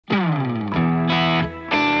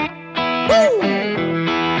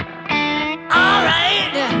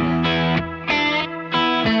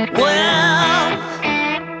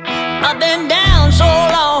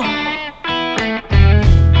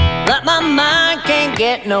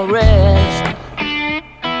get no rest.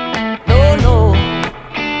 No, no,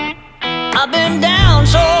 I've been down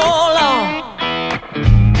so long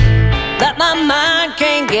that my mind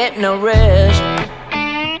can't get no rest.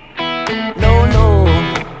 No, no,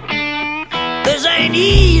 this ain't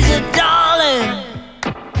easy, darling,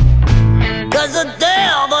 'cause the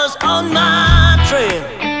devil's on my trail.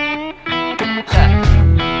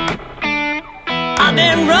 I've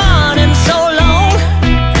been running so long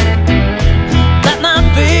that my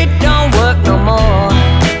feet don't work no more.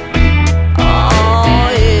 Oh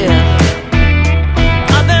yeah,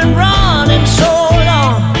 I've been running so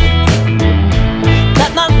long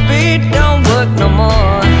that my feet don't work no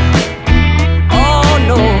more. Oh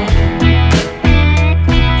no,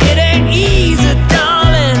 it ain't easy,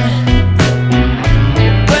 darling,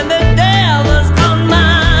 when the devil's on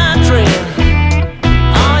my trail.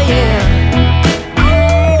 Oh yeah.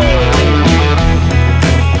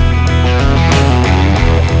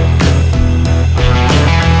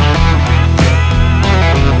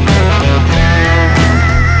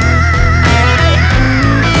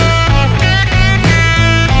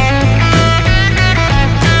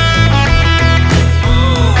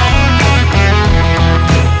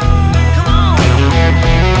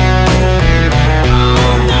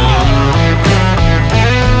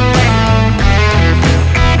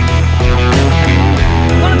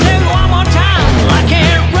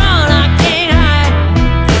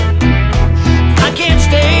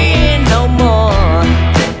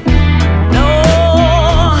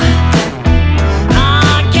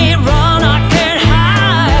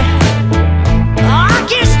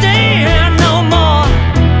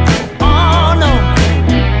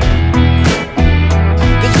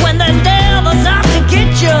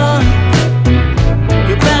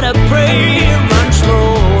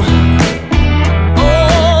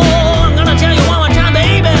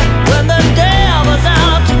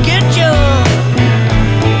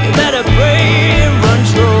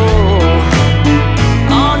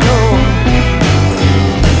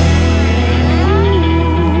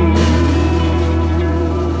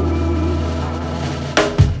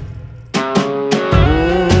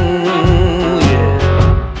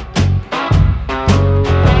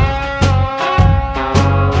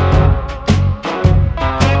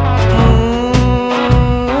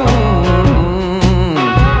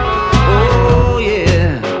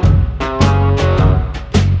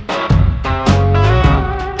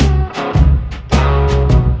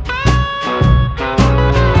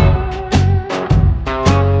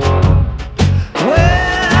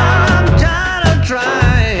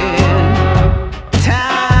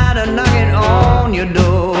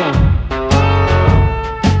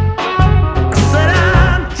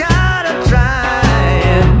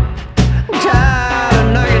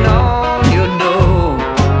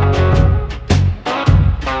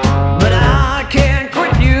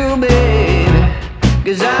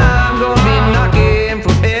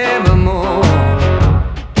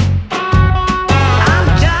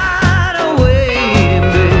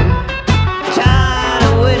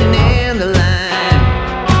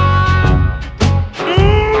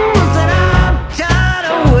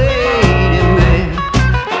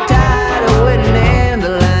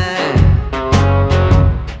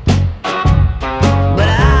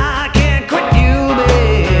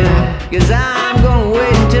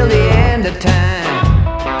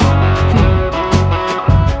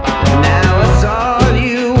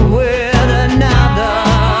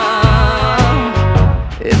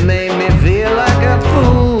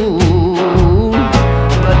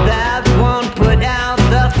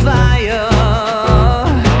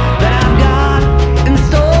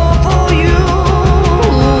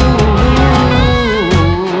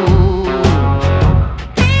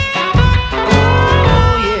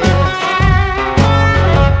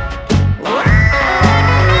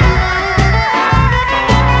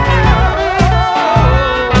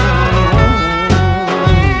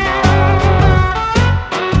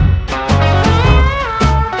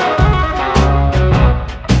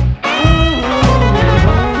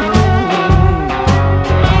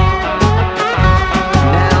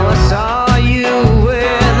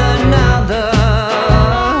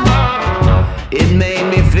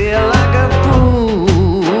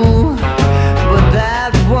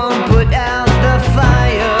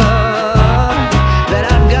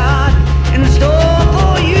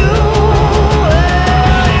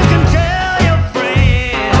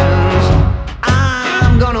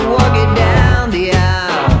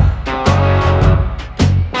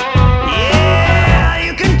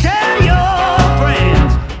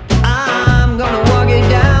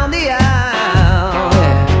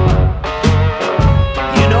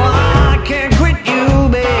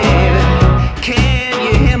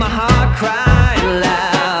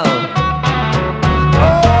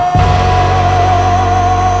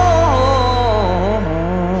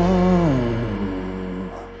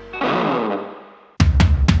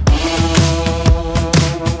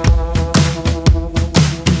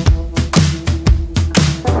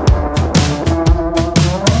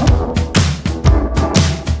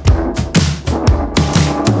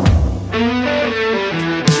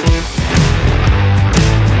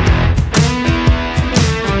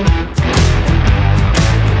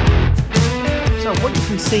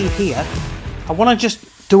 see here, I want to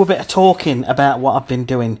just do a bit of talking about what I've been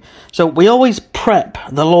doing. So we always prep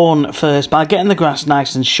the lawn first by getting the grass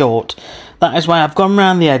nice and short. That is why I've gone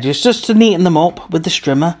around the edges just to neaten them up with the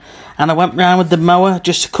strimmer, and I went round with the mower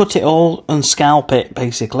just to cut it all and scalp it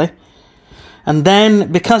basically. And then,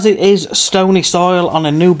 because it is stony soil on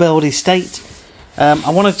a new build estate, I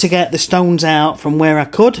wanted to get the stones out from where I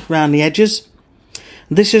could around the edges.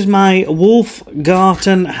 This is my Wolf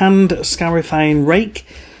Garten hand scarifying rake.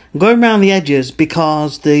 I'm going around the edges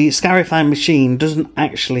because the scarifying machine doesn't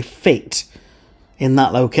actually fit in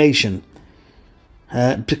that location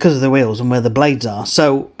because of the wheels and where the blades are.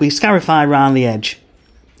 So we scarify around the edge.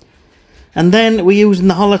 And then we're using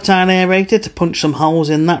the Holotine aerator to punch some holes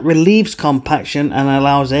in. That relieves compaction and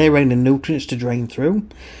allows air and nutrients to drain through.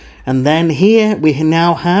 And then here we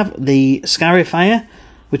now have the scarifier,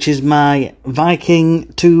 which is my Viking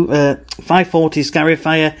 540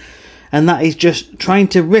 scarifier, and that is just trying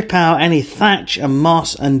to rip out any thatch and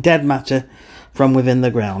moss and dead matter from within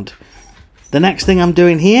the ground. The next thing I'm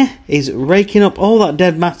doing here is raking up all that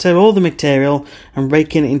dead matter, all the material, and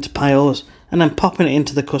raking it into piles and then popping it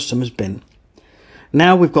into the customer's bin.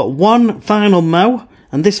 Now we've got one final mow,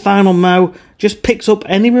 and this final mow just picks up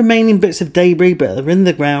any remaining bits of debris that are in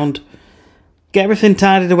the ground. Get everything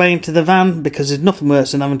tidied away into the van, because there's nothing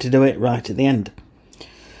worse than having to do it right at the end.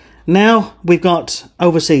 Now we've got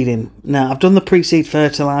overseeding. Now I've done the pre-seed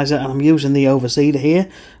fertiliser and I'm using the overseeder here,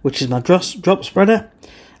 which is my drop spreader.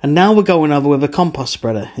 And now we're going over with a compost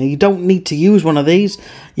spreader. Now, you don't need to use one of these.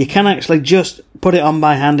 You can actually just put it on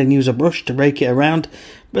by hand and use a brush to rake it around.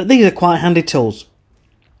 But these are quite handy tools.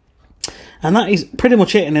 And that is pretty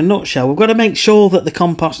much it in a nutshell. We've got to make sure that the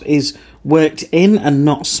compost is worked in and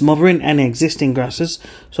not smothering any existing grasses.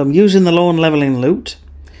 So I'm using the lawn levelling lute.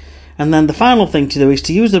 And then the final thing to do is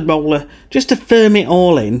to use the roller just to firm it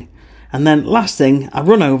all in. And then last thing, I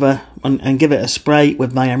run over and give it a spray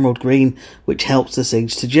with my emerald green, which helps the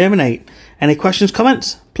seeds to germinate. Any questions,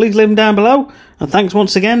 comments? Please leave them down below. And thanks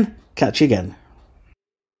once again. Catch you again.